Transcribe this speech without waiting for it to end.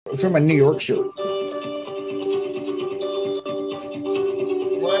Let's wear my New York shirt.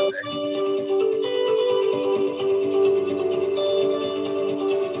 What?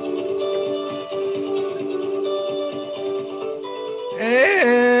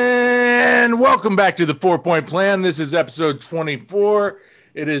 And welcome back to the 4 Point Plan. This is episode 24.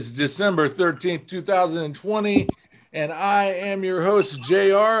 It is December 13th, 2020. And I am your host,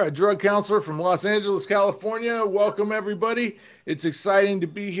 JR, a drug counselor from Los Angeles, California. Welcome, everybody. It's exciting to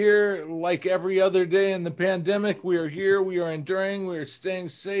be here like every other day in the pandemic. We are here, we are enduring, we are staying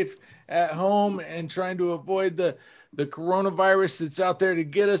safe at home and trying to avoid the coronavirus that's out there to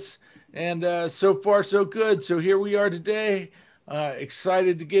get us. And so far, so good. So here we are today.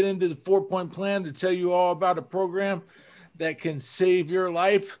 Excited to get into the 4 Point Plan to tell you all about a program that can save your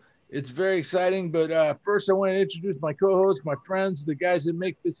life. It's very exciting. But first, I want to introduce my co hosts, my friends, the guys that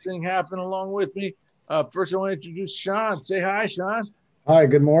make this thing happen along with me. First, I want to introduce Sean. Say hi, Sean. Hi,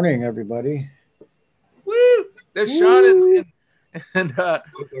 good morning, everybody. Woo! There's Sean, and The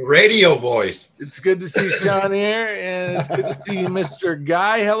radio voice. it's good to see Sean here, and it's good to see you, Mr.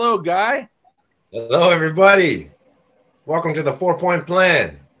 Guy. Hello, Guy. Hello, everybody. Welcome to the 4 Point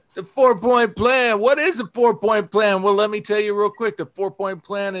Plan. The 4 Point Plan. What is a 4 Point Plan? Well, let me tell you real quick. The 4 Point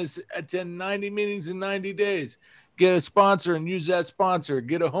Plan is attend 90 meetings in 90 days. Get a sponsor and use that sponsor.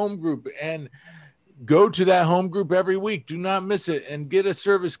 Get a home group and go to that home group every week. Do not miss it and get a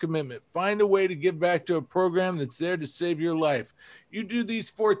service commitment. Find a way to give back to a program that's there to save your life. You do these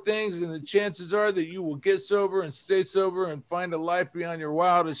four things, and the chances are that you will get sober and stay sober and find a life beyond your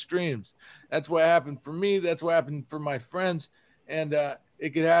wildest dreams. That's what happened for me. That's what happened for my friends. And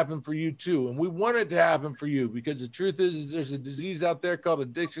it could happen for you too. And we want it to happen for you because the truth is there's a disease out there called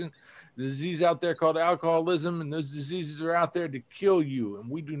addiction, a disease out there called alcoholism, and those diseases are out there to kill you. And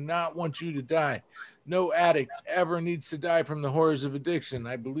we do not want you to die. No addict ever needs to die from the horrors of addiction.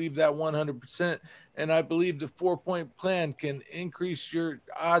 I believe that 100%. And I believe the 4 Point Plan can increase your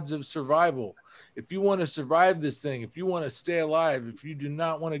odds of survival. If you want to survive this thing, if you want to stay alive, if you do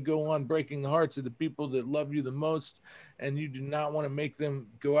not want to go on breaking the hearts of the people that love you the most, and you do not want to make them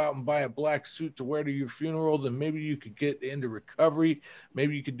go out and buy a black suit to wear to your funeral, then maybe you could get into recovery.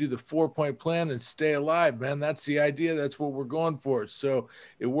 Maybe you could do the 4 Point Plan and stay alive, man. That's the idea. That's what we're going for. So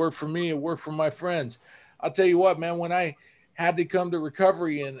it worked for me. It worked for my friends. I'll tell you what, man, when I had to come to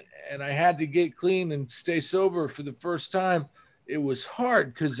recovery and I had to get clean and stay sober for the first time, it was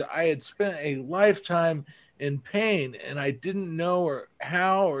hard because I had spent a lifetime in pain and I didn't know or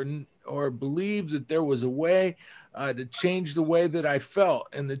how or believe that there was a way to change the way that I felt.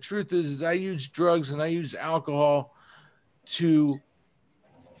 And the truth is I used drugs and I used alcohol to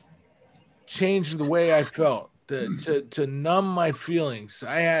change the way I felt, to numb my feelings.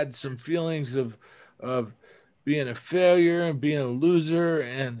 I had some feelings of being a failure and being a loser.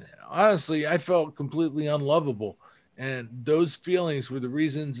 And honestly, I felt completely unlovable. And those feelings were the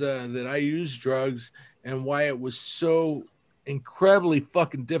reasons that I used drugs and why it was so incredibly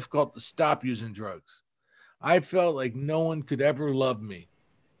fucking difficult to stop using drugs. I felt like no one could ever love me.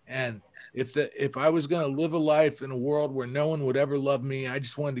 And if I was going to live a life in a world where no one would ever love me, I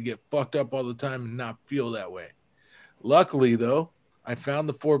just wanted to get fucked up all the time and not feel that way. Luckily, though, I found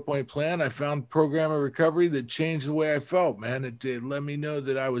the 4 Point Plan. I found program of recovery that changed the way I felt, man. It let me know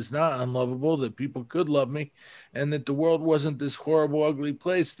that I was not unlovable, that people could love me, and that the world wasn't this horrible, ugly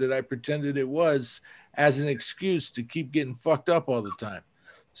place that I pretended it was as an excuse to keep getting fucked up all the time.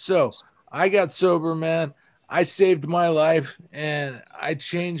 So I got sober, man. I saved my life and I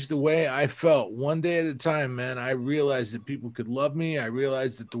changed the way I felt one day at a time, man. I realized that people could love me. I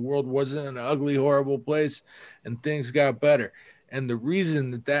realized that the world wasn't an ugly, horrible place and things got better. And the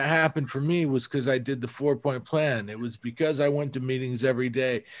reason that that happened for me was because I did the 4 Point Plan. It was because I went to meetings every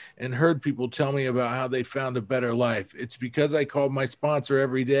day and heard people tell me about how they found a better life. It's because I called my sponsor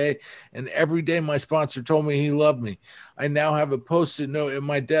every day, and every day my sponsor told me he loved me. I now have a post-it note at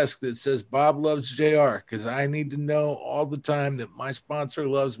my desk that says Bob loves JR because I need to know all the time that my sponsor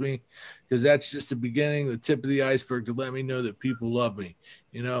loves me because that's just the beginning, the tip of the iceberg to let me know that people love me.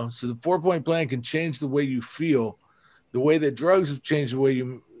 So the 4 Point Plan can change the way you feel, the way that drugs have changed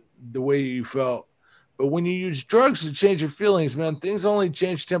the way you felt. But when you use drugs to change your feelings, man, things only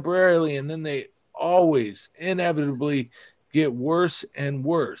change temporarily and then they always inevitably get worse and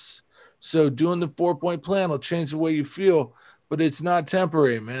worse. So doing the 4 Point Plan will change the way you feel, but it's not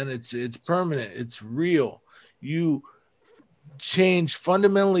temporary, man. It's permanent. It's real. You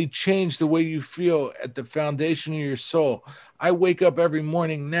fundamentally change the way you feel at the foundation of your soul. I wake up every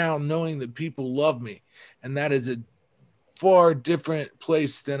morning now knowing that people love me, and that is a far different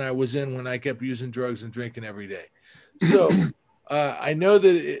place than I was in when I kept using drugs and drinking every day. So I know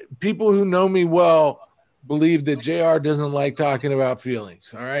that people who know me well believe that JR doesn't like talking about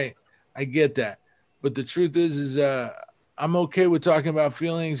feelings. All right. I get that. But the truth is I'm okay with talking about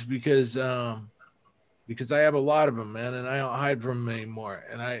feelings because I have a lot of them, man, and I don't hide from them anymore.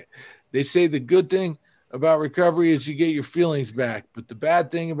 And they say the good thing about recovery is you get your feelings back, but the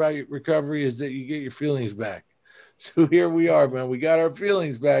bad thing about your recovery is that you get your feelings back. So here we are, man. We got our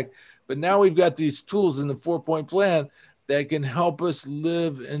feelings back, but now we've got these tools in the 4-point plan that can help us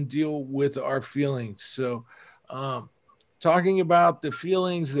live and deal with our feelings. So, talking about the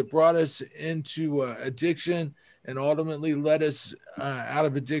feelings that brought us into addiction and ultimately led us out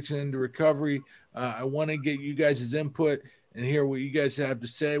of addiction into recovery. I want to get you guys' input and hear what you guys have to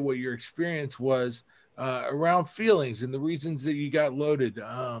say, what your experience was around feelings and the reasons that you got loaded.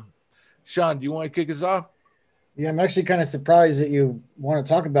 Sean, do you want to kick us off? Yeah, I'm actually kind of surprised that you want to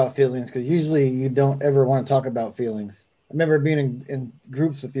talk about feelings because usually you don't ever want to talk about feelings. I remember being in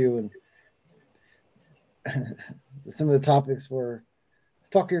groups with you, and some of the topics were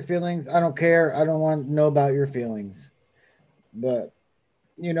fuck your feelings. I don't care. I don't want to know about your feelings. But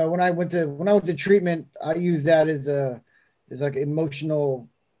when I went to treatment, I used that as like emotional,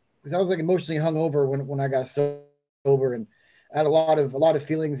 because I was like emotionally hungover when I got sober, and I had a lot of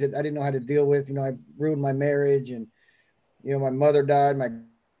feelings that I didn't know how to deal with. I ruined my marriage, and my mother died, my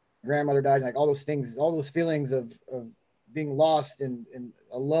grandmother died, like all those things, all those feelings of being lost and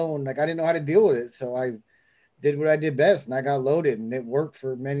alone. Like I didn't know how to deal with it. So I did what I did best, and I got loaded, and it worked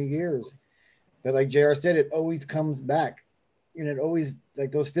for many years. But like JR said, it always comes back. It always,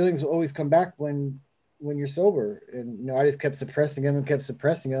 like, those feelings will always come back when you're sober. And I just kept suppressing them and kept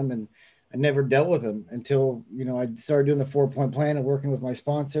suppressing them, and I never dealt with them until I started doing the 4-point plan and working with my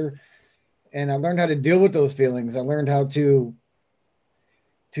sponsor, and I learned how to deal with those feelings. I learned how to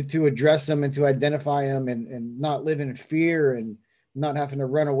address them and to identify them, and not live in fear and not having to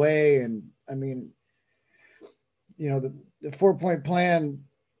run away. And I mean, the 4-point plan,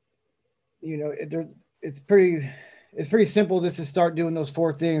 it's pretty simple just to start doing those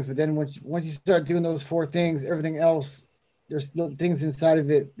 4 things. But then once you start doing those 4 things, everything else, there's things inside of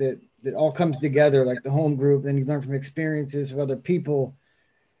it that all comes together, like the home group. Then you learn from experiences with other people.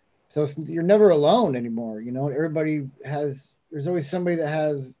 So you're never alone anymore. There's always somebody that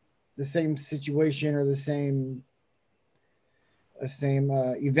has the same situation or the same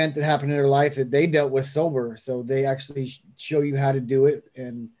event that happened in their life that they dealt with sober. So they actually show you how to do it.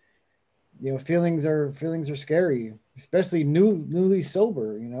 And feelings are scary, especially newly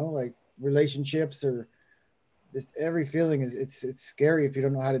sober. Like relationships, or just every feeling it's scary if you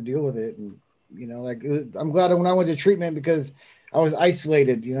don't know how to deal with it. And I'm glad when I went to treatment, because I was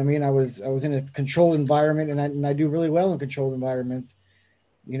isolated. I mean, I was in a controlled environment, and I do really well in controlled environments.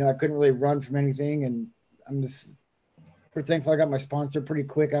 I couldn't really run from anything, and I'm just pretty thankful I got my sponsor pretty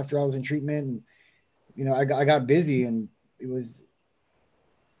quick after I was in treatment. And I got busy, and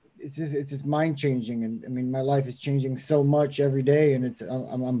it's just mind changing. And I mean, my life is changing so much every day, and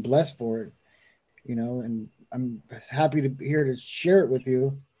I'm blessed for it. And I'm happy to here to share it with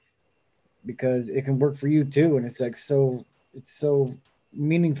you, because it can work for you too. And it's so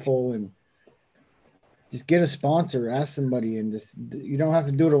meaningful. And just get a sponsor, ask somebody, and just, you don't have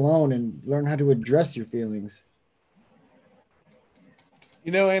to do it alone, and learn how to address your feelings.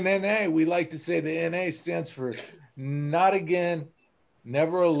 In NA, we like to say the NA stands for not again,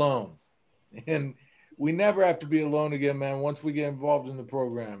 never alone. And we never have to be alone again, man, once we get involved in the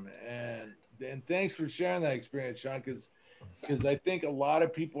program. And thanks for sharing that experience, Sean, because I think a lot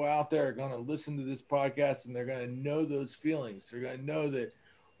of people out there are going to listen to this podcast, and they're going to know those feelings. They're going to know that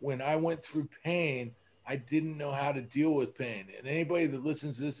when I went through pain, I didn't know how to deal with pain. And anybody that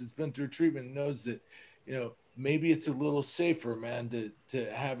listens to this that's been through treatment knows that, maybe it's a little safer, man,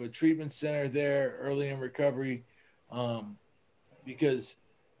 to have a treatment center there early in recovery, because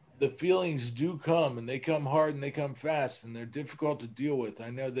the feelings do come, and they come hard, and they come fast, and they're difficult to deal with. I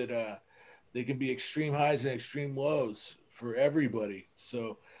know that they can be extreme highs and extreme lows for everybody.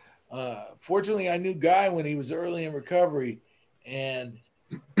 So fortunately, I knew Guy when he was early in recovery, and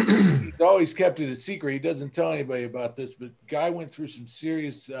he's always kept it a secret. He doesn't tell anybody about this, but Guy went through some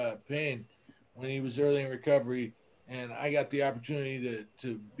serious pain when he was early in recovery, and I got the opportunity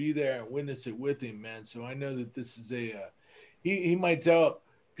to be there and witness it with him, man. So I know that this is he might tell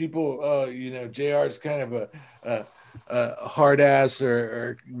people, JR is kind of a hard ass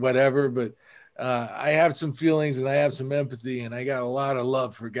or whatever, but I have some feelings, and I have some empathy, and I got a lot of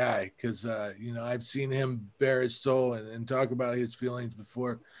love for Guy, because I've seen him bare his soul and talk about his feelings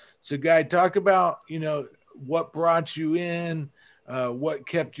before. So Guy, talk about what brought you in, what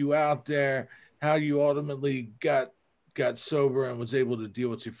kept you out there, how you ultimately got got sober and was able to deal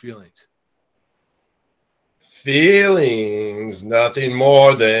with your feelings? Feelings, nothing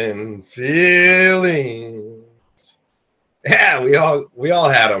more than feelings. Yeah, we all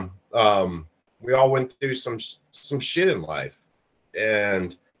had them. We all went through some shit in life,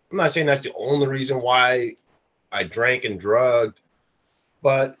 and I'm not saying that's the only reason why I drank and drugged,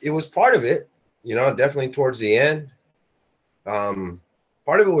 but it was part of it. You know, definitely towards the end.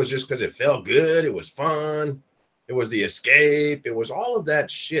 Part of it was just because it felt good. It was fun. It was the escape. It was all of that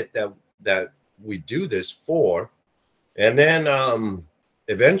shit that we do this for. And then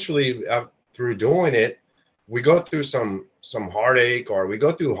eventually, through doing it, we go through some heartache, or we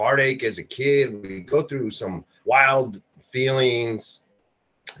go through heartache as a kid. We go through some wild feelings,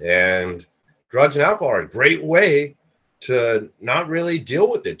 and drugs and alcohol are a great way to not really deal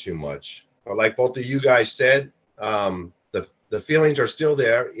with it too much. Like both of you guys said, the feelings are still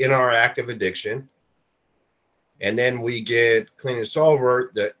there in our active addiction, and then we get clean and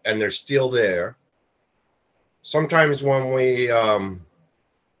sober, and they're still there. Sometimes when we,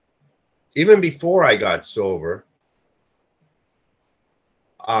 even before I got sober,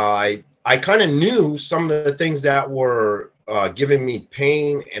 I kind of knew some of the things that were giving me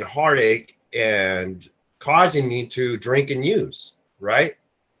pain and heartache and causing me to drink and use, right?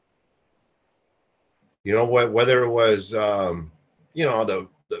 You know, whether it was, you know, the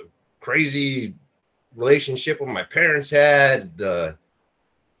crazy relationship with my parents had,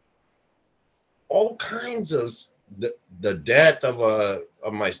 all kinds of the death of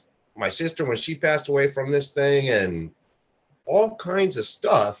my sister when she passed away from this thing, and all kinds of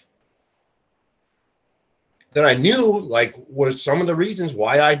stuff that I knew like was some of the reasons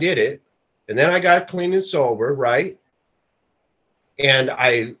why I did it. And then I got clean and sober, right? And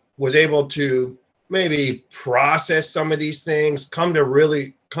I was able to maybe process some of these things, come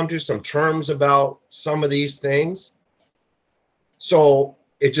to some terms about some of these things. So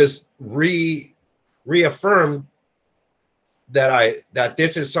it just reaffirmed that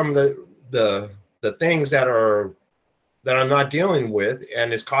this is some of the things that I'm not dealing with,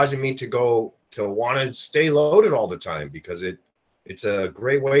 and it's causing me to want to stay loaded all the time, because it's a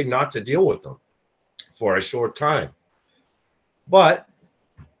great way not to deal with them for a short time. But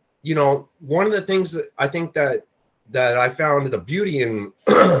you know, one of the things that I think that I found the beauty in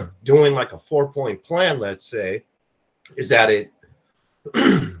doing like a 4-point plan, let's say, is that it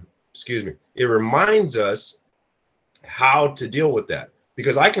excuse me, it reminds us how to deal with that,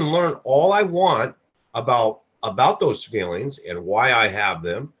 because I can learn all I want about those feelings and why I have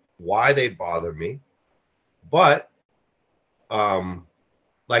them, why they bother me. But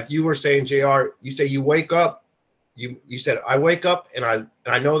like you were saying, JR, you say you wake up, you said, I wake up and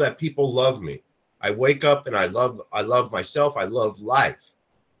I know that people love me. I wake up and I love myself. I love life.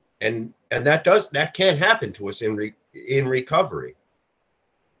 And that can't happen to us in recovery.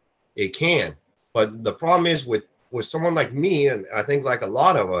 It can. But the problem is with someone like me, and I think like a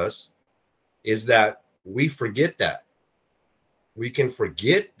lot of us, is that we forget that. We can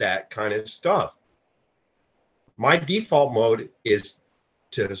forget that kind of stuff. My default mode is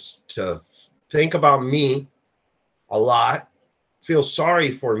to think about me a lot, feel sorry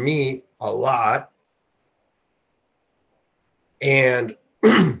for me a lot, and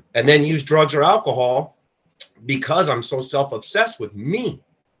and then use drugs or alcohol because I'm so self-obsessed with me.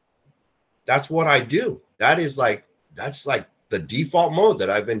 That's what I do. That's like the default mode that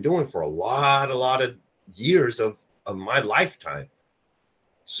I've been doing for a lot of years of my lifetime.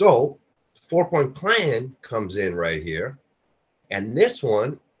 So the 4-point plan comes in right here. And this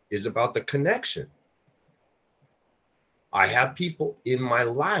one is about the connection. I have people in my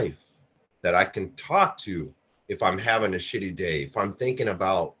life that I can talk to if I'm having a shitty day, if I'm thinking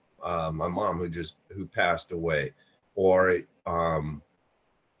about my mom who passed away, or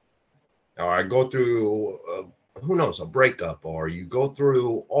I go through who knows, a breakup, or you go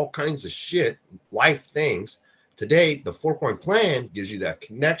through all kinds of shit, life things. Today, the 4-point plan gives you that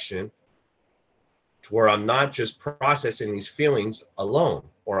connection to where I'm not just processing these feelings alone,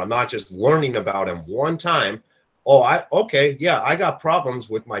 or I'm not just learning about them one time. Oh, I got problems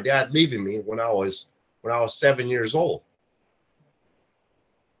with my dad leaving me when I was 7 years old.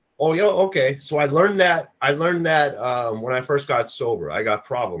 Oh yeah, okay. So I learned that when I first got sober. I got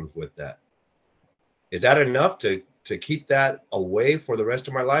problems with that. Is that enough to keep that away for the rest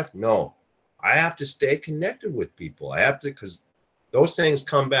of my life? No. I have to stay connected with people. I have to, because those things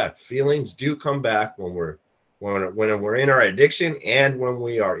come back. Feelings do come back when we're in our addiction and when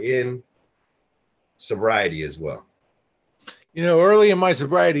we are in sobriety as well. You know, early in my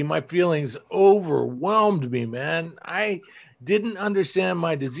sobriety, my feelings overwhelmed me, man. didn't understand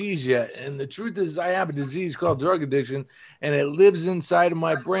my disease yet. And the truth is, I have a disease called drug addiction, and it lives inside of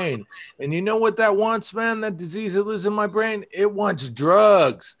my brain. And you know what that wants, man? That disease that lives in my brain, it wants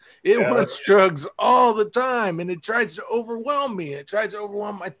drugs. It wants drugs all the time, and it tries to overwhelm me. It tries to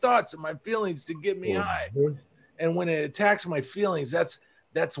overwhelm my thoughts and my feelings to get me high. And when it attacks my feelings,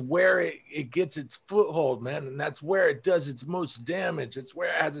 that's where it gets its foothold, man. And that's where it does its most damage. It's where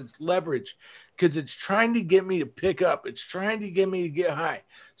it has its leverage, because it's trying to get me to pick up. It's trying to get me to get high.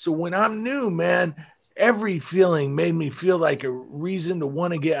 So when I'm new, man, every feeling made me feel like a reason to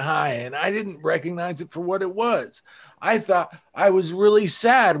want to get high. And I didn't recognize it for what it was. I thought I was really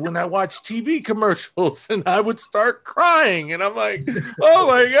sad when I watched TV commercials, and I would start crying. And I'm like, oh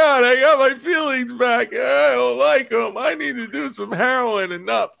my God, I got my feelings back. I don't like them. I need to do some heroin and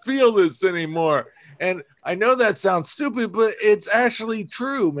not feel this anymore. And I know that sounds stupid, but it's actually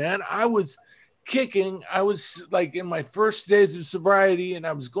true, man. I was kicking. I was like in my first days of sobriety, and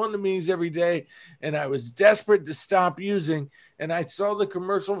I was going to meetings every day, and I was desperate to stop using. And I saw the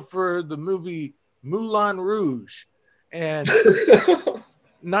commercial for the movie Moulin Rouge, and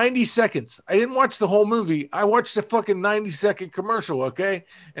 90 seconds. I didn't watch the whole movie. I watched the fucking 90-second commercial, okay?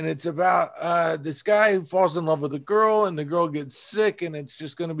 And it's about this guy who falls in love with a girl, and the girl gets sick, and it's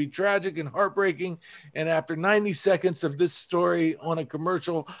just going to be tragic and heartbreaking. And after 90 seconds of this story on a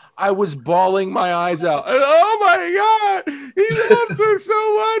commercial, I was bawling my eyes out. And, oh my God, he loves her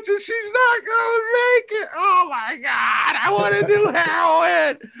so much, and she's not going to make it. Oh my God, I want to do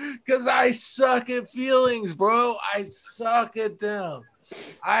heroin because I suck at feelings, bro. I suck at them.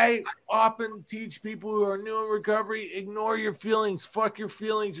 I often teach people who are new in recovery, ignore your feelings, fuck your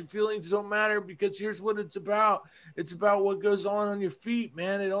feelings. Your feelings don't matter, because here's what it's about. It's about what goes on your feet,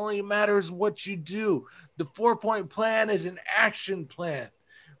 man. It only matters what you do. The 4-point plan is an action plan.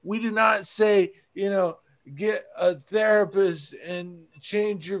 We do not say, get a therapist and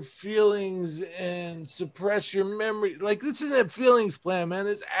change your feelings and suppress your memory. Like, this isn't a feelings plan, man.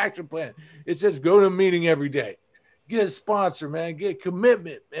 It's action plan. It says go to a meeting every day. Get a sponsor, man. Get a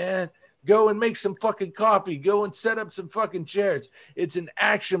commitment, man. Go and make some fucking coffee. Go and set up some fucking chairs. It's an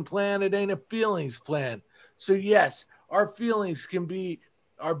action plan. It ain't a feelings plan. So yes, our feelings can be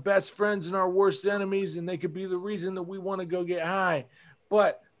our best friends and our worst enemies, and they could be the reason that we want to go get high.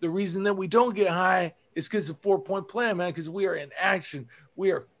 But the reason that we don't get high is because of 4-point plan, man, because we are in action.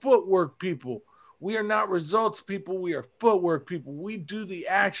 We are footwork people. We are not results people. We are footwork people. We do the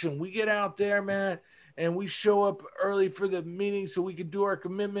action. We get out there, man, and we show up early for the meeting so we can do our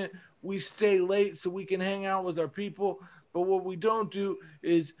commitment. We stay late so we can hang out with our people. But what we don't do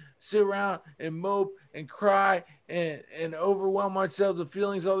is sit around and mope and cry and overwhelm ourselves with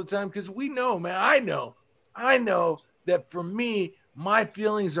feelings all the time, because we know, man, I know that for me, my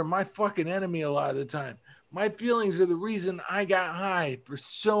feelings are my fucking enemy a lot of the time. My feelings are the reason I got high for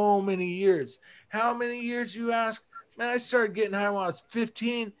so many years. How many years, you ask? Man, I started getting high when I was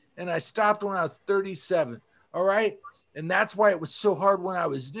 15, and I stopped when I was 37. All right. And that's why it was so hard when I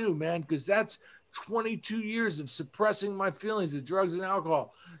was new, man, because that's 22 years of suppressing my feelings of drugs and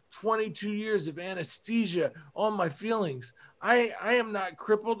alcohol, 22 years of anesthesia on my feelings. I am not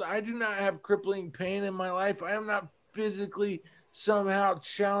crippled. I do not have crippling pain in my life. I am not physically somehow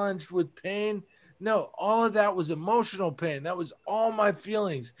challenged with pain. No, all of that was emotional pain. That was all my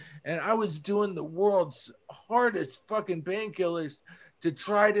feelings. And I was doing the world's hardest fucking painkillers to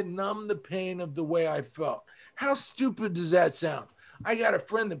try to numb the pain of the way I felt. How stupid does that sound? I got a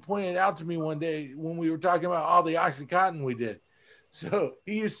friend that pointed out to me one day when we were talking about all the Oxycontin we did. So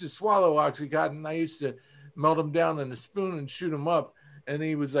he used to swallow Oxycontin. I used to melt them down in a spoon and shoot them up. And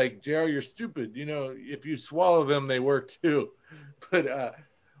he was like, Gerald, you're stupid. If you swallow them, they work too. But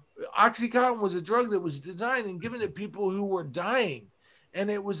Oxycontin was a drug that was designed and given to people who were dying. And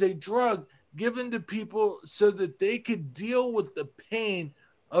it was a drug given to people so that they could deal with the pain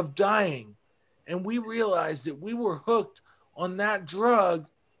of dying. And we realized that we were hooked on that drug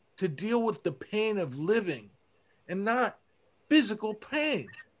to deal with the pain of living, and not physical pain.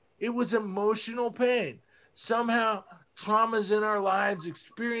 It was emotional pain. Somehow traumas in our lives,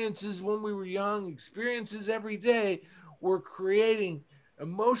 experiences when we were young, experiences every day, were creating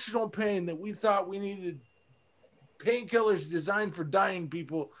emotional pain that we thought we needed painkillers designed for dying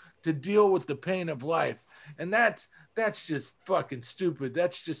people to deal with the pain of life. And that's just fucking stupid.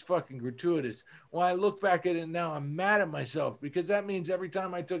 That's just fucking gratuitous. When I look back at it now, I'm mad at myself, because that means every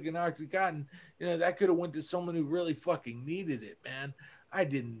time I took an Oxycontin, that could have went to someone who really fucking needed it, man. I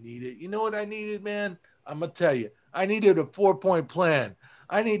didn't need it. You know what I needed, man? I'm going to tell you. I needed a 4-point plan.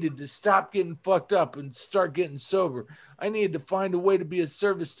 I needed to stop getting fucked up and start getting sober. I needed to find a way to be of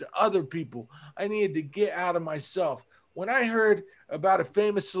service to other people. I needed to get out of myself. when I heard about a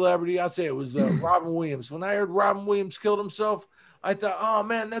famous celebrity, I'll say it was Robin Williams. When I heard Robin Williams killed himself, I thought, oh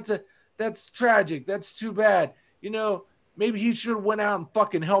man, that's tragic. That's too bad. Maybe he should have went out and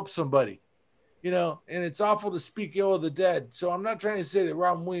fucking helped somebody. And it's awful to speak ill of the dead. So I'm not trying to say that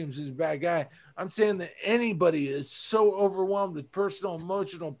Robin Williams is a bad guy. I'm saying that anybody is so overwhelmed with personal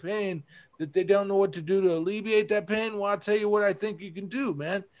emotional pain that they don't know what to do to alleviate that pain. Well, I'll tell you what I think you can do,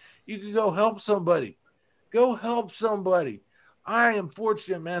 man. You can go help somebody. Go help somebody. I am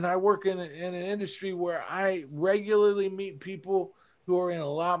fortunate, man. I work in an industry where I regularly meet people who are in a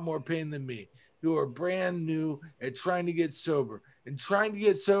lot more pain than me, who are brand new at trying to get sober. And trying to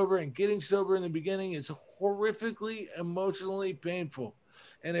get sober and getting sober in the beginning is horrifically emotionally painful.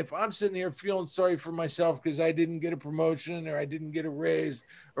 And if I'm sitting here feeling sorry for myself because I didn't get a promotion or I didn't get a raise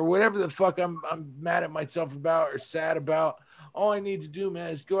or whatever the fuck I'm mad at myself about or sad about, all I need to do,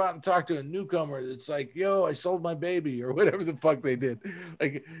 man, is go out and talk to a newcomer that's like, yo, I sold my baby or whatever the fuck they did.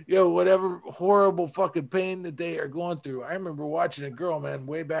 Like, yo, whatever horrible fucking pain that they are going through. I remember watching a girl, man,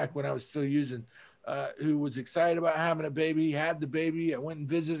 way back when I was still using, who was excited about having a baby, had the baby. I went and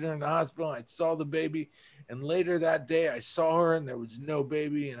visited her in the hospital. I saw the baby. And later that day, I saw her and there was no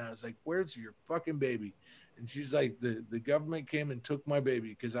baby. And I was like, where's your fucking baby? And she's like, the government came and took my baby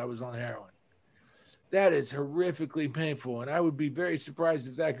because I was on heroin. That is horrifically painful. And I would be very surprised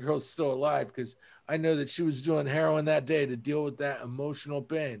if that girl's still alive because I know that she was doing heroin that day to deal with that emotional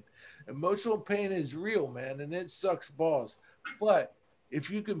pain. Emotional pain is real, man, and it sucks balls. But if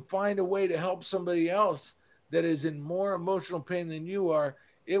you can find a way to help somebody else that is in more emotional pain than you are,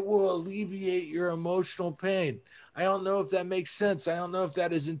 it will alleviate your emotional pain. I don't know if that makes sense. I don't know if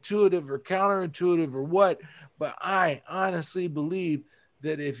that is intuitive or counterintuitive or what, but I honestly believe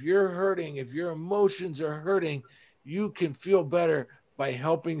that if you're hurting, if your emotions are hurting, you can feel better by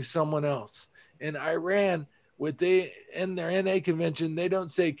helping someone else. In Iran, in their NA convention, they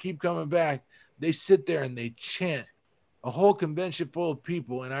don't say keep coming back. They sit there and they chant. A whole convention full of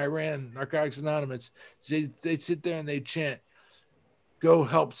people in Iran, Narcotics Anonymous, they sit there and they chant, go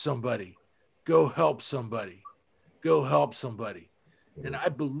help somebody, go help somebody, go help somebody. And I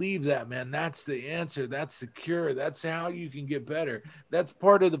believe that, man. That's the answer. That's the cure. That's how you can get better. That's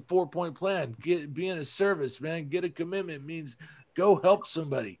part of the 4-point plan. Be in a service, man. Get a commitment means go help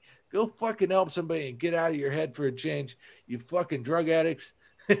somebody. Go fucking help somebody and get out of your head for a change. You fucking drug addicts.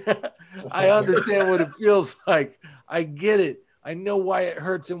 I understand what it feels like. I get it. I know why it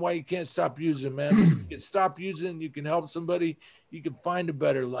hurts and why you can't stop using, man. You can stop using. You can help somebody. You can find a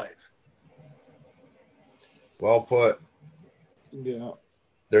better life. Well put. Yeah.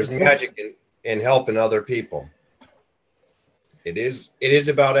 There's magic in helping other people. It is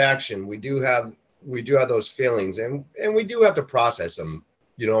about action. We do have those feelings and we do have to process them.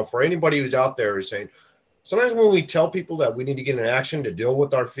 For anybody who's out there who's saying, sometimes when we tell people that we need to get in action to deal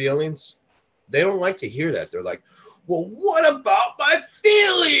with our feelings, they don't like to hear that. They're like, well, what about my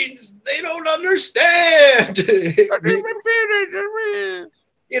feelings? They don't understand.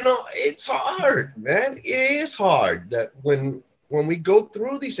 It's hard, man. It is hard that when we go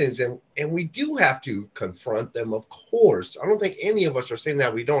through these things and we do have to confront them, of course. I don't think any of us are saying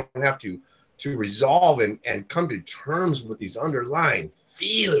that we don't have to resolve and come to terms with these underlying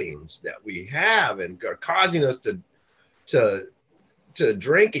feelings that we have and are causing us to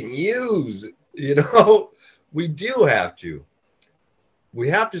drink and use. We do have to. We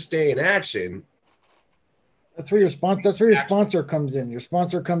have to stay in action. That's where your sponsor comes in. Your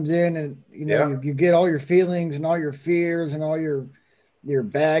sponsor comes in and you get all your feelings and all your fears and all your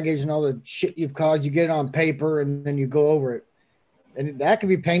baggage and all the shit you've caused. You get it on paper and then you go over it. And that can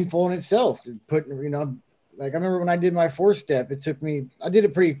be painful in itself to put, like I remember when I did my 4-step, I did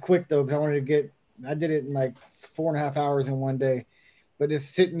it pretty quick though, because I did it in like 4.5 hours in one day, but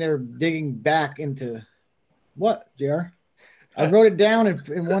just sitting there digging back into what, JR? I wrote it down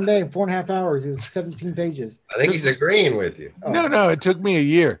in one day in 4.5 hours. It was 17 pages. I think he's agreeing with you. Oh. No, it took me a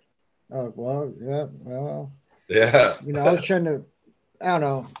year. Oh, well, yeah. Well, yeah. I was trying to, I don't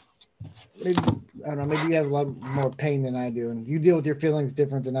know. Maybe you have a lot more pain than I do, and you deal with your feelings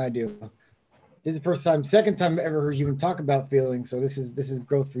different than I do. This is the second time I ever heard you even talk about feelings. So this is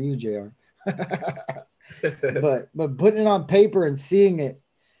growth for you, JR. but putting it on paper and seeing it,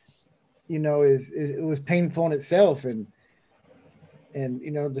 it was painful in itself, and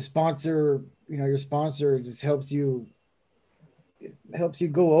the sponsor, your sponsor just helps you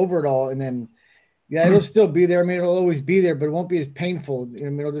go over it all, and then. Yeah, it'll still be there. I mean, it'll always be there, but it won't be as painful.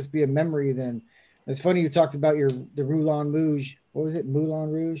 It'll just be a memory then. It's funny you talked about the Moulin Rouge. What was it? Moulin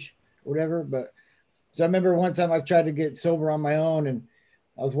Rouge? Whatever. But so I remember one time I tried to get sober on my own and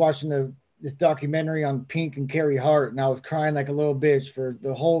I was watching this documentary on Pink and Carrie Hart, and I was crying like a little bitch for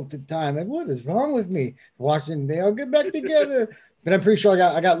the whole time. Like, what is wrong with me? Watching they all get back together. But I'm pretty sure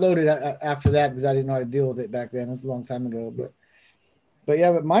I got loaded after that because I didn't know how to deal with it back then. It was a long time ago. But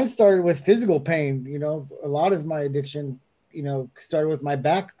yeah, but mine started with physical pain. You know, a lot of my addiction, you know, started with my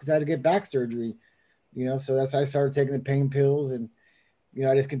back because I had to get back surgery. You know, so that's why I started taking the pain pills, and you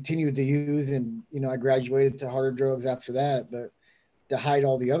know, I just continued to use, and you know, I graduated to harder drugs after that. But to hide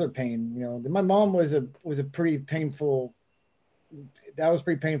all the other pain, you know, my mom was a pretty painful. That was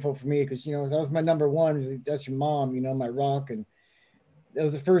pretty painful for me because you know that was my number one. That's your mom, you know, my rock, and that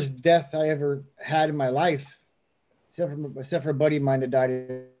was the first death I ever had in my life, except for a buddy of mine that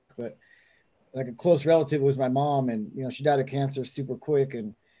died. But like a close relative was my mom, and you know she died of cancer super quick,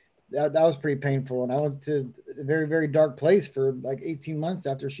 and that was pretty painful. And I went to a very, very dark place for like 18 months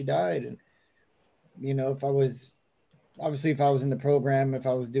after she died. And you know, if I was in the program, if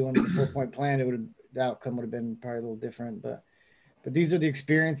I was doing the 4-point plan, the outcome would have been probably a little different. But these are the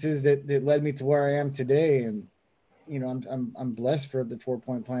experiences that led me to where I am today. And you know, I'm blessed for the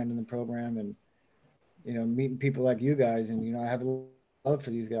 4-point plan in the program, and you know, meeting people like you guys, and you know, I have a love for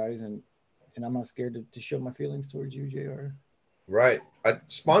these guys, and I'm not scared to show my feelings towards you, JR. Right.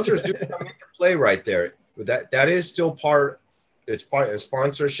 Sponsors do come into play right there. That is still part. It's part.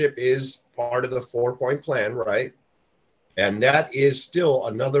 Sponsorship is part of the 4-point plan, right? And that is still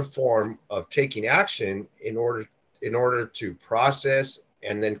another form of taking action in order to process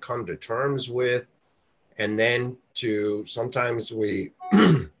and then come to terms with, and then to sometimes we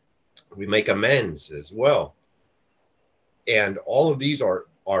we make amends as well. And all of these are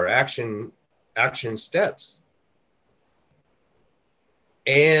action steps.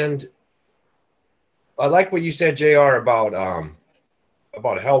 And I like what you said, JR, about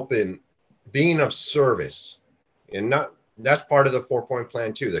helping, being of service, and that's part of the 4-point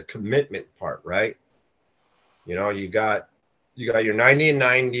plan too, the commitment part, right? You know, you got your 90 and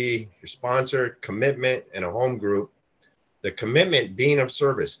 90, your sponsor, commitment, and a home group. The commitment being of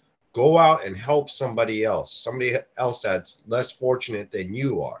service. Go out and help somebody else that's less fortunate than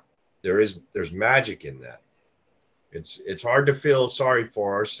you are. There's magic in that. It's hard to feel sorry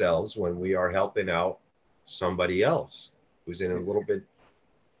for ourselves when we are helping out somebody else who's in a little bit,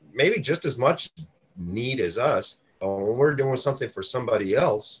 maybe just as much need as us. But when we're doing something for somebody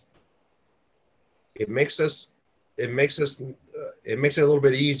else, it makes it a little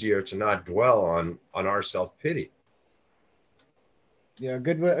bit easier to not dwell on our self-pity. Yeah, a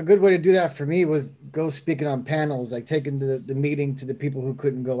good way to do that for me was go speaking on panels, like taking the meeting to the people who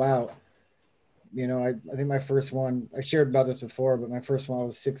couldn't go out. You know, I think my first one, I shared about this before, but my first one, I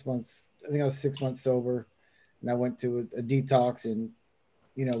was 6 months. I think I was 6 months sober, and I went to a detox, and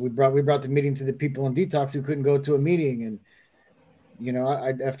you know, we brought the meeting to the people in detox who couldn't go to a meeting, and you know,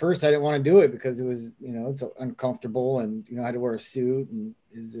 I at first I didn't want to do it because it was, you know, it's uncomfortable, and you know, I had to wear a suit, and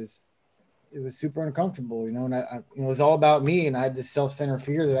it was super uncomfortable, you know, and I you know, it was all about me, and I had this self-centered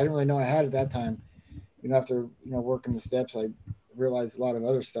fear that I didn't really know I had at that time. You know, after you know working the steps, I realized a lot of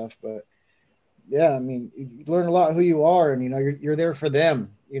other stuff, but yeah, I mean, you learn a lot who you are, and you know, you're there for them.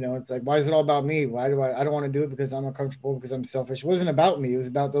 You know, it's like, why is it all about me? Why do I don't want to do it because I'm uncomfortable, because I'm selfish. It wasn't about me. It was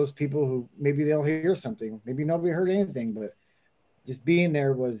about those people who maybe they'll hear something. Maybe nobody heard anything, but just being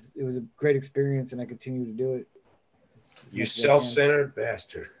there was a great experience, and I continue to do it. You self-centered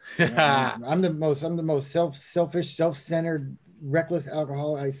bastard. Yeah, I'm the most selfish, self-centered, reckless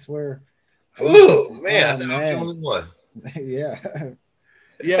alcoholic, I swear. Ooh, man, I was the only one. Yeah.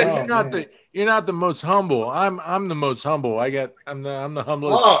 Yeah, you're not the most humble. I'm the most humble. I'm the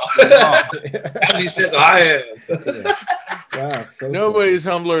humblest. Oh. As he says, I am. Yeah. Wow, nobody's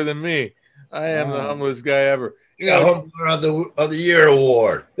humbler than me. I am the humblest guy ever. You know, Humbler of the Year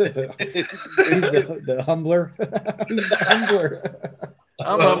award. He's the humbler. He's the humbler.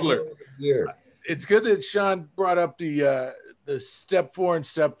 I'm humbler. It's good that Sean brought up the step 4 and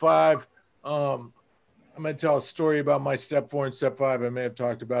step 5. I'm going to tell a story about my step 4 and step 5. I may have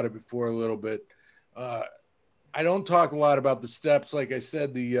talked about it before a little bit. I don't talk a lot about the steps. Like I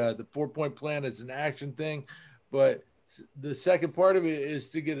said, the 4-point plan is an action thing, but the second part of it is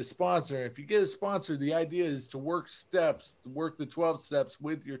to get a sponsor. If you get a sponsor, the idea is to work the 12 steps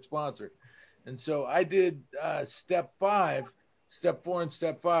with your sponsor. And so I did step 4 and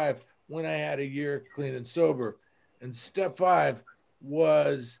step 5 when I had a year clean and sober. And step 5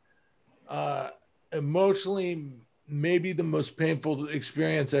 was emotionally maybe the most painful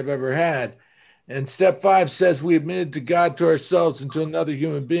experience I've ever had. And step 5 says we admitted to God, to ourselves, and to another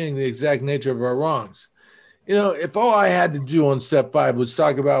human being the exact nature of our wrongs. You know, if all I had to do on step 5 was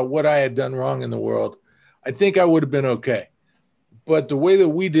talk about what I had done wrong in the world, I think I would have been okay. but the way that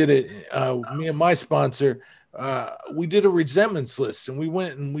we did it, me and my sponsor, we did a resentments list, and we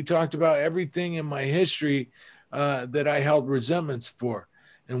went and we talked about everything in my history that I held resentments for.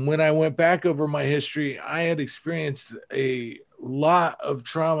 And when I went back over my history, I had experienced a lot of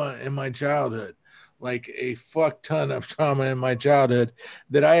trauma in my childhood, like a fuck ton of trauma in my childhood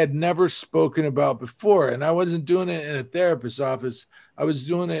that I had never spoken about before. And I wasn't doing it in a therapist's office. I was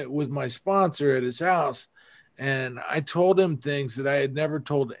doing it with my sponsor at his house. And I told him things that I had never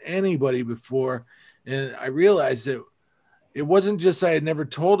told anybody before. And I realized that it wasn't just I had never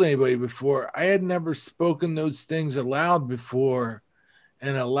told anybody before, I had never spoken those things aloud before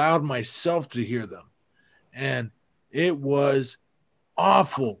and allowed myself to hear them. And it was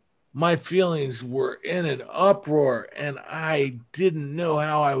awful. My feelings were in an uproar, and I didn't know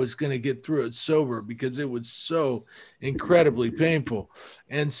how I was going to get through it sober because it was so incredibly painful.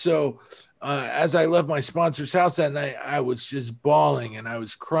 And so, as I left my sponsor's house that night, I was just bawling and I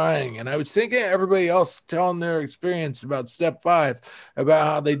was crying. And I was thinking everybody else telling their experience about step 5, about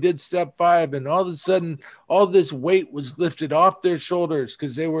how they did step 5. And all of a sudden, all this weight was lifted off their shoulders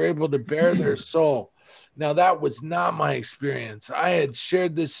because they were able to bear their soul. Now, that was not my experience. I had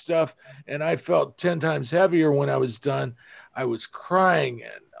shared this stuff and I felt 10 times heavier when I was done. I was crying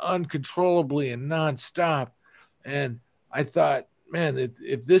and uncontrollably and nonstop. And I thought, man,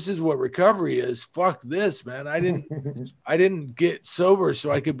 if this is what recovery is, fuck this, man. I didn't get sober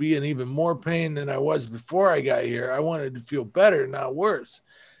so I could be in even more pain than I was before I got here. I wanted to feel better, not worse.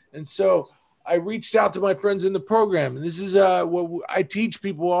 And so I reached out to my friends in the program. And this is what I teach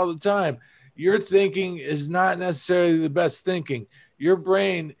people all the time. Your thinking is not necessarily the best thinking. Your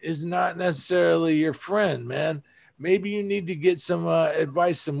brain is not necessarily your friend, man. Maybe you need to get some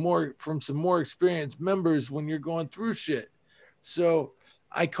advice, from some more experienced members when you're going through shit. So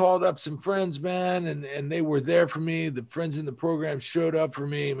I called up some friends, man, and they were there for me. The friends in the program showed up for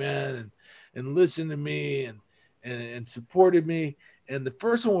me, man, and listened to me and supported me. And the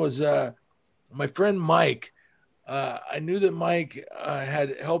first one was my friend Mike. I knew that Mike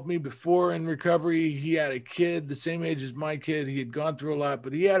had helped me before in recovery. He had a kid the same age as my kid. He had gone through a lot,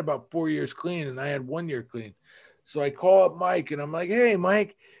 but he had about 4 years clean, and I had 1 year clean. So I call up Mike, and I'm like, hey,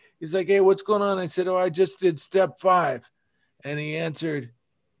 Mike. He's like, hey, what's going on? I said, oh, I just did step 5. And he answered,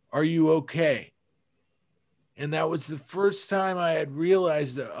 are you okay? And that was the first time I had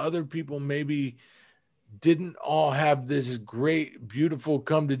realized that other people maybe didn't all have this great, beautiful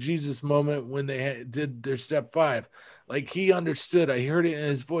come to Jesus moment when they did their step 5. Like he understood. I heard it in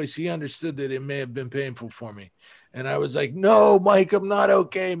his voice. He understood that it may have been painful for me. And I was like, no, Mike, I'm not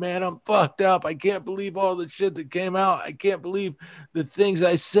okay, man. I'm fucked up. I can't believe all the shit that came out. I can't believe the things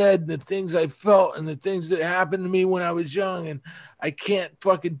I said, the things I felt, and the things that happened to me when I was young. And I can't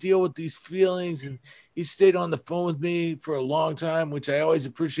fucking deal with these feelings. And he stayed on the phone with me for a long time, which I always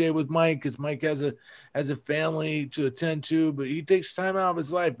appreciate with Mike because Mike has a family to attend to, but he takes time out of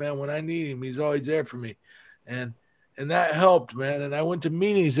his life, man. When I need him, he's always there for me. And that helped, man. And I went to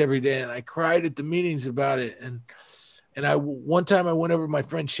meetings every day and I cried at the meetings about it. And one time I went over to my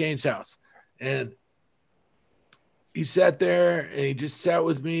friend Shane's house and he sat there and he just sat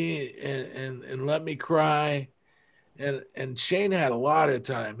with me and let me cry. And Shane had a lot of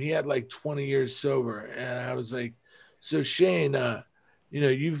time. He had like 20 years sober. And I was like, so Shane,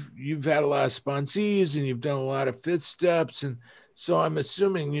 you've had a lot of sponsees and you've done a lot of 5th steps. And so I'm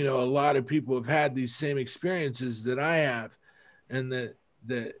assuming, a lot of people have had these same experiences that I have and that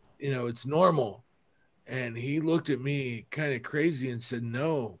it's normal. And he looked at me kind of crazy and said,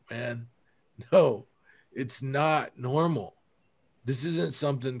 no, man, no, it's not normal. This isn't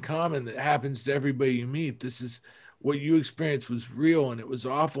something common that happens to everybody you meet. This is what you experienced was real and it was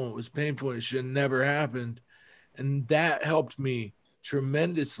awful. And it was painful. And it should have never happened. And that helped me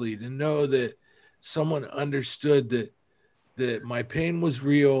tremendously to know that someone understood that my pain was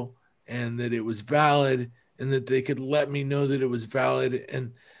real and that it was valid and that they could let me know that it was valid.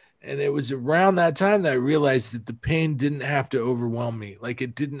 And it was around that time that I realized that the pain didn't have to overwhelm me. Like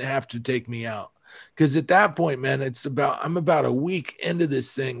it didn't have to take me out. Because at that point, man, I'm about a week into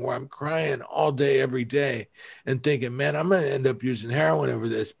this thing where I'm crying all day, every day and thinking, man, I'm going to end up using heroin over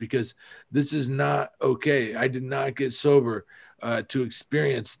this because this is not okay. I did not get sober to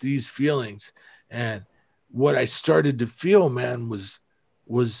experience these feelings. And what I started to feel, man,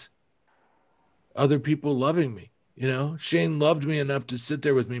 was other people loving me. Shane loved me enough to sit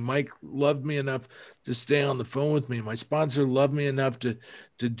there with me. Mike loved me enough to stay on the phone with me. My sponsor loved me enough to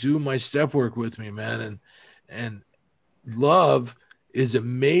do my step work with me, man. And love is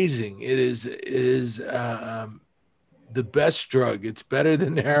amazing. It is the best drug. It's better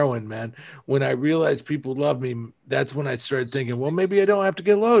than heroin, man. When I realized people love me, that's when I started thinking, well, maybe I don't have to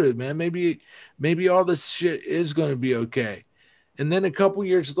get loaded, man. Maybe all this shit is going to be okay. And then a couple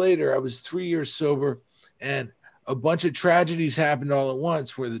years later, I was 3 years sober, and a bunch of tragedies happened all at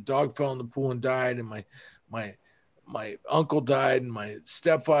once, where the dog fell in the pool and died, and my my uncle died, and my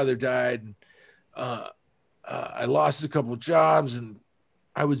stepfather died, and uh, I lost a couple of jobs, and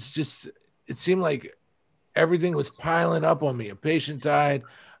I was just, it seemed like everything was piling up on me. A patient died,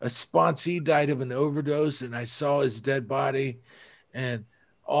 a sponsee died of an overdose, and I saw his dead body. And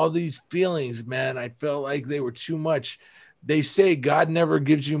all these feelings, man, I felt like they were too much. They say God never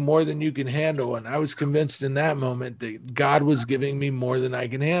gives you more than you can handle. And I was convinced in that moment that God was giving me more than I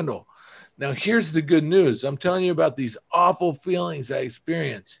can handle. Now, here's the good news. I'm telling you about these awful feelings I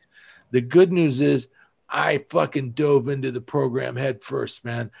experienced. The good news is I fucking dove into the program head first,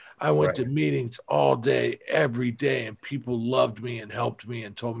 man. I went to meetings all day, every day, and people loved me and helped me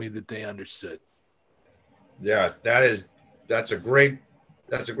and told me that they understood. Yeah, that's a great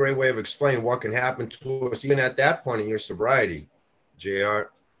way of explaining what can happen to us even at that point in your sobriety, JR.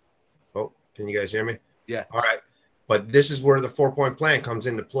 Oh, can you guys hear me? Yeah. All right. But this is where the 4-point plan comes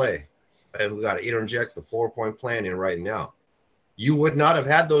into play. And we got to interject the 4-point plan in right now. You would not have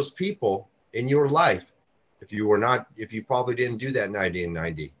had those people in your life if you probably didn't do that 90 and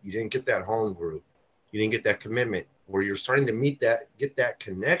 90. You didn't get that home group. You didn't get that commitment where you're starting to get that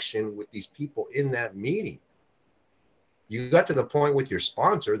connection with these people in that meeting. You got to the point with your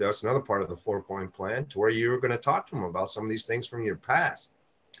sponsor, that's another part of the 4-point plan, to where you were going to talk to them about some of these things from your past.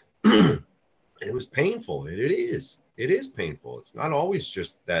 It was painful. It is painful. It's not always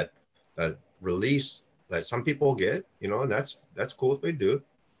just that release that some people get, and that's cool if they do.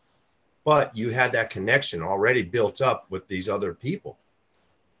 But you had that connection already built up with these other people.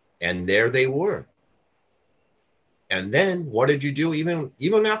 And there they were. And then what did you do?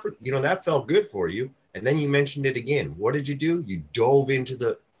 Even after, that felt good for you. And then you mentioned it again. What did you do? You dove into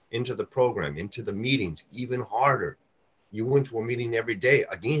the program, into the meetings even harder. You went to a meeting every day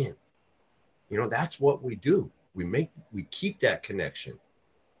again. That's what we do. We keep that connection.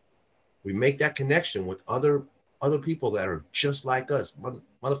 We make that connection with other people that are just like us,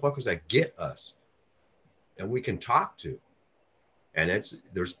 motherfuckers that get us, and we can talk to. And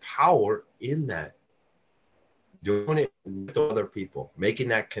there's power in that. Doing it with other people, making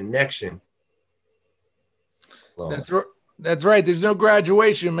that connection. Well, that's right. There's no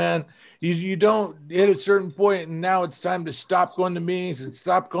graduation, man. You don't hit a certain point, and now it's time to stop going to meetings and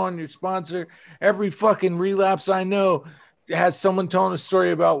stop calling your sponsor. Every fucking relapse I know has someone telling a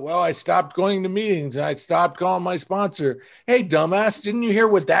story about, well, I stopped going to meetings and I stopped calling my sponsor. Hey, dumbass, didn't you hear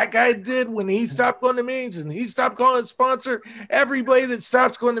what that guy did when he stopped going to meetings and he stopped calling his sponsor? Everybody that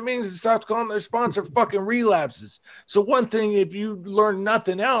stops going to meetings and stops calling their sponsor fucking relapses. So one thing, if you learn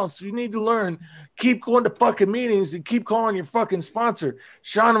nothing else, you need to learn, keep going to fucking meetings and keep calling your fucking sponsor.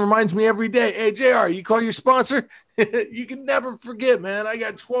 Sean reminds me every day, hey, JR, you call your sponsor? You can never forget, man. I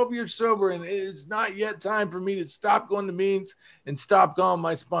got 12 years sober, and it's not yet time for me to stop going to meetings and stop calling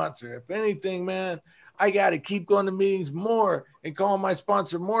my sponsor. If anything, man, I got to keep going to meetings more and calling my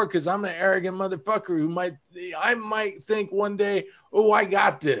sponsor more, because I'm an arrogant motherfucker who I might think one day, oh, I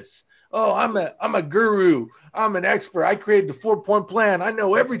got this. Oh, I'm a guru. I'm an expert. I created the 4-point plan. I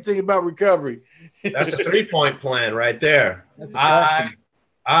know everything about recovery. That's a 3-point plan right there.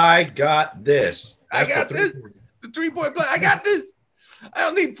 I got this. I got this. The 3-point plan. I got this. I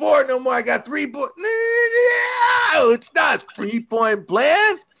don't need 4 no more. I got 3 point. No, it's not 3-point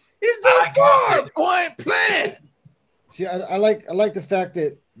plan. It's a 4-point plan. See, I like the fact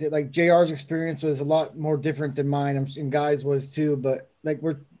that like JR's experience was a lot more different than mine, and guys was too. But like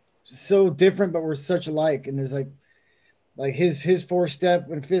we're so different, but we're such alike. And there's like his 4-step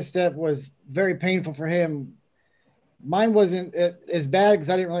and 5th step was very painful for him. Mine wasn't as bad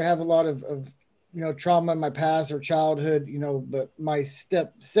because I didn't really have a lot of trauma in my past or childhood, but my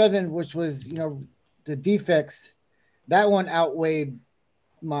step 7, which was, the defects, that one outweighed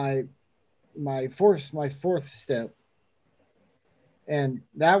my 4th step. And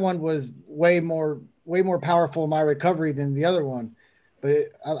that one was way more powerful in my recovery than the other one. But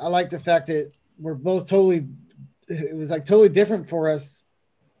I like the fact that we're both it was like totally different for us,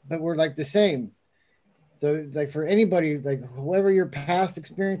 but we're like the same. So like for anybody, like whoever your past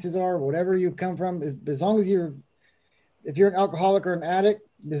experiences are, whatever you come from, as long as if you're an alcoholic or an addict,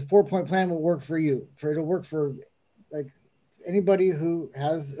 this 4-point plan will work for you. It'll work for like anybody who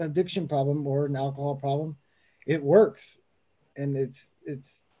has an addiction problem or an alcohol problem. It works. And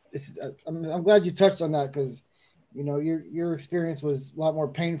I'm glad you touched on that, because You know, your experience was a lot more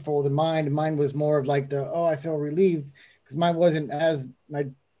painful than mine. Mine was more of like the, oh, I feel relieved, because mine wasn't as, my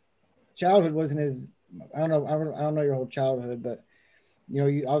childhood wasn't as, I don't know your whole childhood, but you know,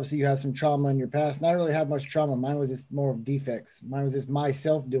 you obviously you have some trauma in your past. And I don't really have much trauma. Mine was just more of defects. Mine was just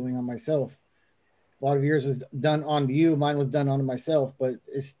myself doing on myself. A lot of yours was done on you. Mine was done on myself. But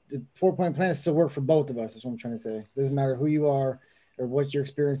it's the 4 point plan still work for both of us. That's what I'm trying to say. Doesn't matter who you are or what your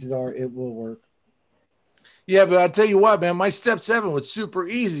experiences are, it will work. Yeah, but I'll tell you what, man, my step 7 was super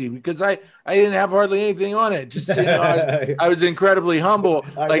easy because I didn't have hardly anything on it. Just, you know, I was incredibly humble.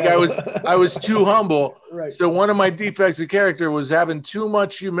 I was too humble. Right. So one of my defects of character was having too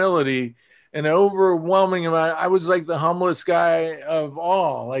much humility and an overwhelming amount. I was like the humblest guy of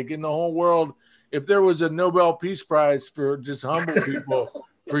all, like in the whole world. If there was a Nobel Peace Prize for just humble people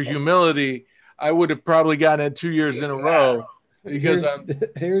for humility, I would have probably gotten it 2 years in a row. Because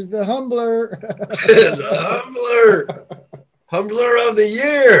here's the humbler. The humbler of the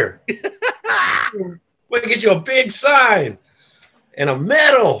year. We get you a big sign and a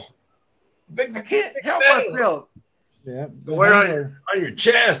medal. I can't help myself. Yeah, wear on your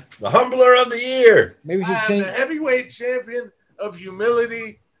chest. The humbler of the year. Maybe we should I'm change the heavyweight champion of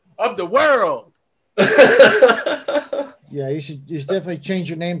humility of the world. Yeah, you should definitely change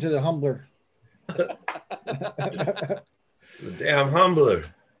your name to the humbler. The damn humbler.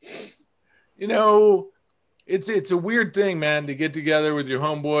 You know, it's a weird thing, man, to get together with your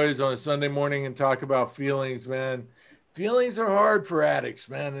homeboys on a Sunday morning and talk about feelings, man. Feelings are hard for addicts,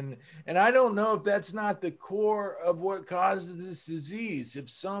 man. And I don't know if that's not the core of what causes this disease. If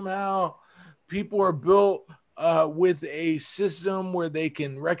somehow people are built with a system where they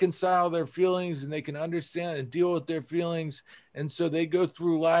can reconcile their feelings and they can understand and deal with their feelings. And so they go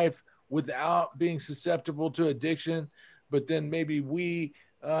through life without being susceptible to addiction. But then maybe we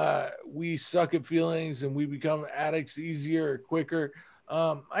suck at feelings and we become addicts easier or quicker.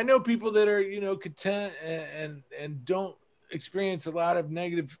 I know people that are, you know, content and don't experience a lot of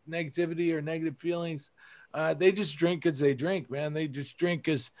negativity or negative feelings. They just drink because they drink, man. They just drink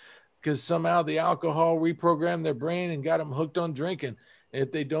because somehow the alcohol reprogrammed their brain and got them hooked on drinking. And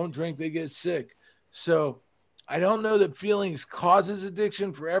if they don't drink, they get sick. So I don't know that feelings causes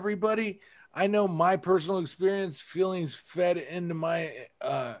addiction for everybody. I know my personal experience, feelings fed into my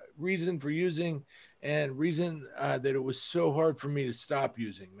reason for using and reason that it was so hard for me to stop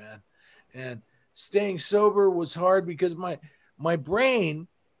using, man. And staying sober was hard because my brain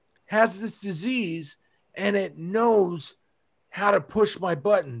has this disease and it knows how to push my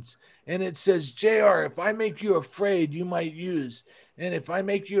buttons. And it says, JR, if I make you afraid, you might use. And if I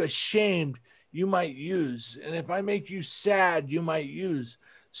make you ashamed, you might use. And if I make you sad, you might use.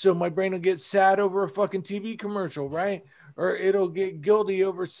 So my brain will get sad over a fucking TV commercial, right? Or it'll get guilty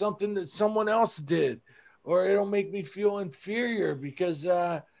over something that someone else did. Or it'll make me feel inferior because,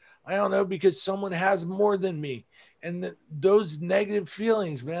 I don't know, because someone has more than me. And those negative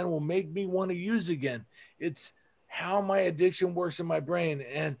feelings, man, will make me want to use again. It's how my addiction works in my brain.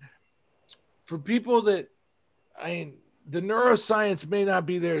 And for people that, the neuroscience may not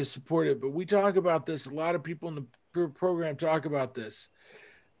be there to support it, but we talk about this. A lot of people in the program talk about this.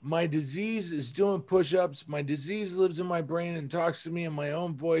 My disease is doing push-ups. My disease lives in my brain and talks to me in my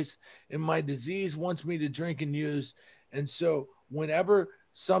own voice. And my disease wants me to drink and use. And so whenever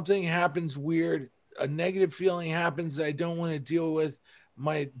something happens weird, a negative feeling happens that I don't want to deal with,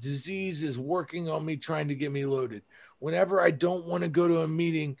 my disease is working on me, trying to get me loaded. Whenever I don't want to go to a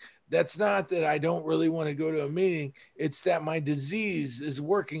meeting, that's not that I don't really want to go to a meeting. It's that my disease is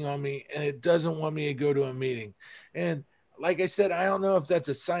working on me and it doesn't want me to go to a meeting. And like I said, I don't know if that's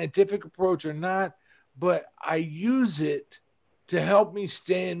a scientific approach or not, but I use it to help me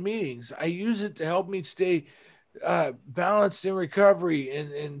stay in meetings. I use it to help me stay balanced in recovery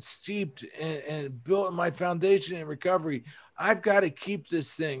and steeped and built my foundation in recovery. I've got to keep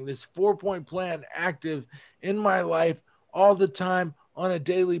this thing, this 4-point plan, active in my life all the time on a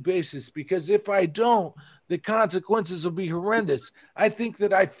daily basis, because if I don't, the consequences will be horrendous. I think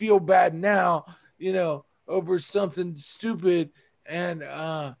that I feel bad now, you know, over something stupid, and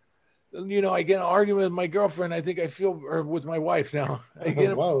you know, I get an argument with my girlfriend. I think I feel, or with my wife now. I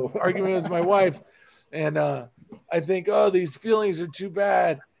get an argument with my wife, and I think, oh, these feelings are too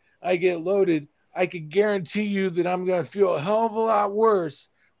bad. I get loaded. I can guarantee you that I'm going to feel a hell of a lot worse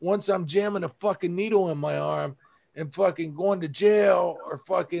once I'm jamming a fucking needle in my arm and fucking going to jail or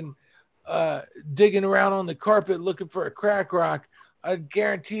fucking digging around on the carpet looking for a crack rock. I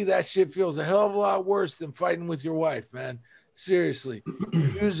guarantee that shit feels a hell of a lot worse than fighting with your wife, man. Seriously.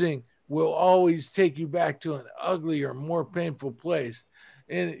 Using will always take you back to an uglier, more painful place.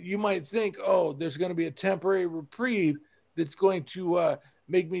 And you might think, oh, there's going to be a temporary reprieve that's going to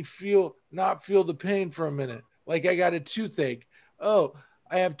make me not feel the pain for a minute. Like I got a toothache. Oh,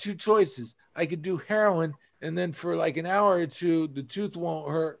 I have two choices. I could do heroin, and then for like an hour or two, the tooth won't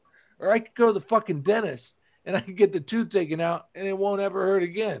hurt. Or I could go to the fucking dentist and I could get the tooth taken out and it won't ever hurt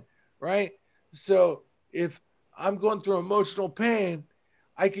again. Right. So if I'm going through emotional pain,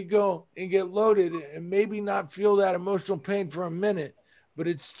 I could go and get loaded and maybe not feel that emotional pain for a minute, but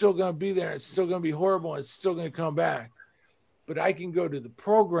it's still going to be there. It's still going to be horrible. It's still going to come back. But I can go to the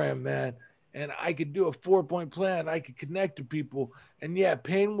program, man, and I could do a 4-point plan. I could connect to people. And yeah,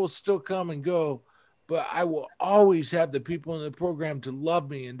 pain will still come and go, but I will always have the people in the program to love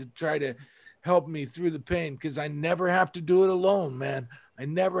me and to try to help me through the pain because I never have to do it alone, man. I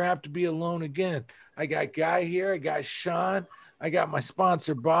never have to be alone again. I got Guy here. I got Sean. I got my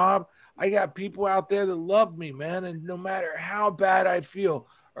sponsor, Bob. I got people out there that love me, man. And no matter how bad I feel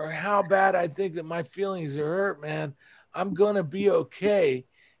or how bad I think that my feelings are hurt, man, I'm going to be okay.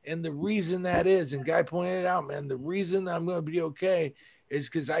 And the reason that is, and Guy pointed it out, man, the reason I'm going to be okay is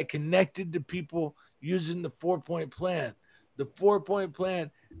because I connected to people using the 4-point plan. The 4-point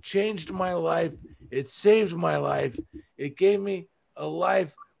plan changed my life. It saved my life. It gave me a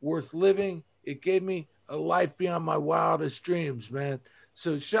life worth living. It gave me a life beyond my wildest dreams, man.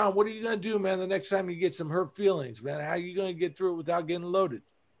 So, Sean, what are you going to do, man, the next time you get some hurt feelings, man? How are you going to get through it without getting loaded?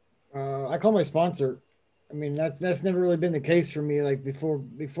 I call my sponsor. I mean, that's never really been the case for me. Like before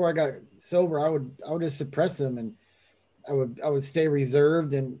I got sober, I would just suppress them, and I would stay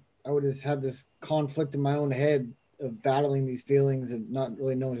reserved, and I would just have this conflict in my own head of battling these feelings and not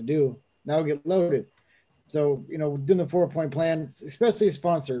really knowing what to do. Now I get loaded. So, doing the 4-point plan, especially a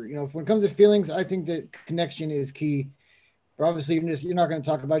sponsor, when it comes to feelings, I think that connection is key. But obviously, you're not going to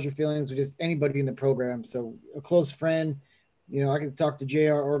talk about your feelings with just anybody in the program. So a close friend, I could talk to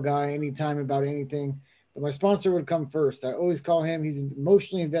JR or Guy anytime about anything. But my sponsor would come first. I always call him. He's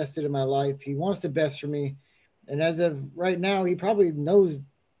emotionally invested in my life. He wants the best for me. And as of right now, he probably knows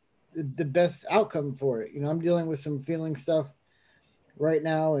the best outcome for it. I'm dealing with some feeling stuff right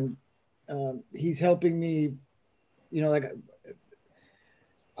now, and he's helping me. Like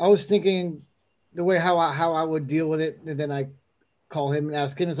I was thinking the way how I would deal with it, and then I call him and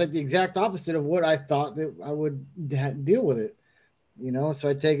ask him. It's like the exact opposite of what I thought that I would deal with it. So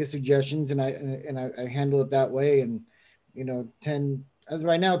I take his suggestions and I handle it that way. And 10 as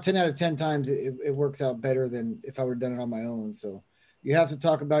right now, 10 out of 10 times it works out better than if I were done it on my own. So you have to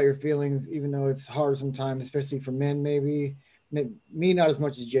talk about your feelings, even though it's hard sometimes, especially for men. Maybe me not as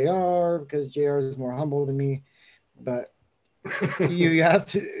much as JR, because JR is more humble than me. But you have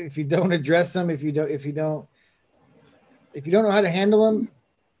to, if you don't address them, if you don't know how to handle them,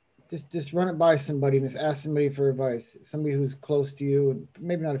 just run it by somebody and just ask somebody for advice. Somebody who's close to you,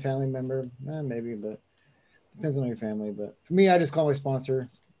 maybe not a family member, maybe, but depends on your family. But for me, I just call my sponsor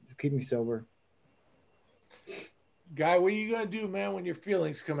to keep me sober. Guy, what are you gonna do, man, when your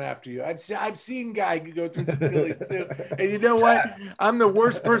feelings come after you? I've seen Guy go through the feelings too, and you know what? I'm the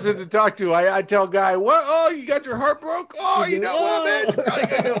worst person to talk to. I tell Guy, what? Oh, you got your heart broke? Oh, you know what, man?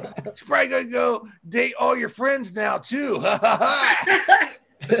 You're probably gonna go date all your friends now too.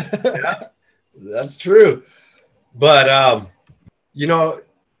 Yeah, that's true. But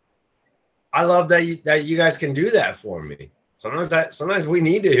I love that you guys can do that for me. Sometimes we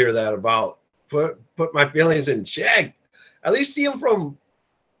need to hear that about put my feelings in check. At least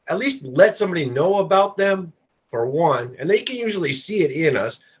at least let somebody know about them, for one, and they can usually see it in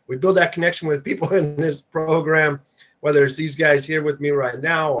us. We build that connection with people in this program, whether it's these guys here with me right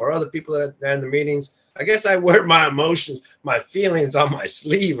now or other people that are in the meetings. I guess I wear my emotions, my feelings on my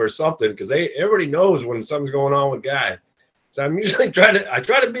sleeve or something, because everybody knows when something's going on with Guy. So I'm usually try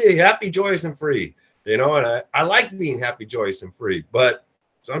to be happy, joyous, and free, and I like being happy, joyous, and free, but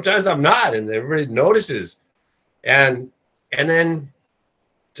sometimes I'm not, and everybody notices. And then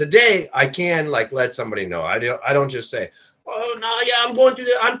today I can let somebody know. I don't just say, oh no, yeah, I'm going through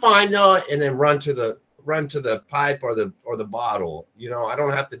that, I'm fine, no, and then run to the pipe or the bottle. I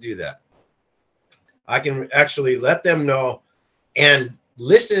don't have to do that. I can actually let them know and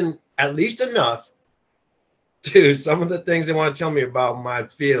listen at least enough to some of the things they want to tell me about my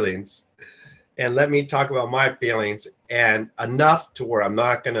feelings, and let me talk about my feelings, and enough to where I'm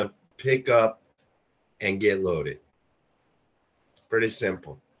not going to pick up and get loaded. It's pretty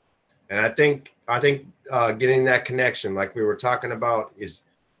simple. And I think getting that connection, like we were talking about, is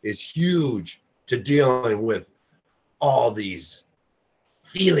huge to dealing with all these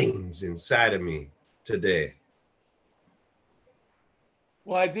feelings inside of me today.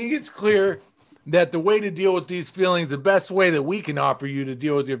 Well, I think it's clear that the way to deal with these feelings, the best way that we can offer you to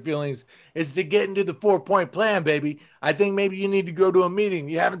deal with your feelings is to get into the 4-point plan, baby. I think maybe you need to go to a meeting.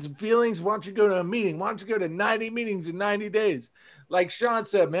 You having some feelings? Why don't you go to a meeting? Why don't you go to 90 meetings in 90 days? Like Sean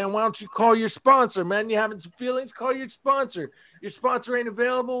said, man, why don't you call your sponsor, man? You having some feelings? Call your sponsor. Your sponsor ain't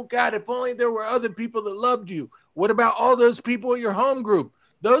available. God, if only there were other people that loved you. What about all those people in your home group?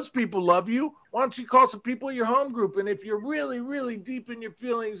 Those people love you. Why don't you call some people in your home group? And if you're really, really deep in your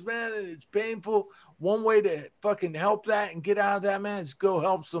feelings, man, and it's painful, one way to fucking help that and get out of that, man, is go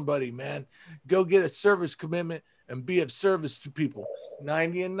help somebody, man. Go get a service commitment and be of service to people.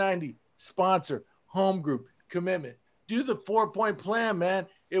 90 and 90, sponsor, home group, commitment. Do the 4-point plan, man.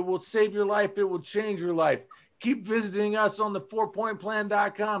 It will save your life. It will change your life. Keep visiting us on the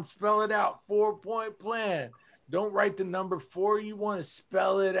 4pointplan.com. Spell it out, 4-point plan. Don't write the number 4. You want to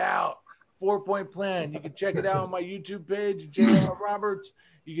spell it out. 4-point plan. You can check it out on my YouTube page, J.R. Roberts.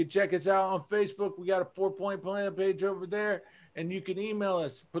 You can check us out on Facebook. We got a 4-point plan page over there. And you can email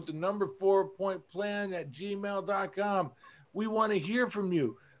us. Put the number 4pointplan@gmail.com. We want to hear from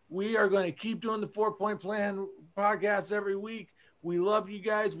you. We are going to keep doing the 4-point plan podcast every week. We love you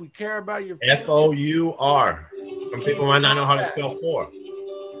guys. We care about your feelings. FOUR. Some people might not know how to spell 4.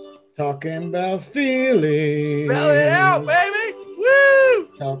 Talking about feelings. Spell it out, baby. Woo!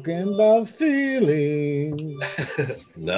 Talking about feelings. No.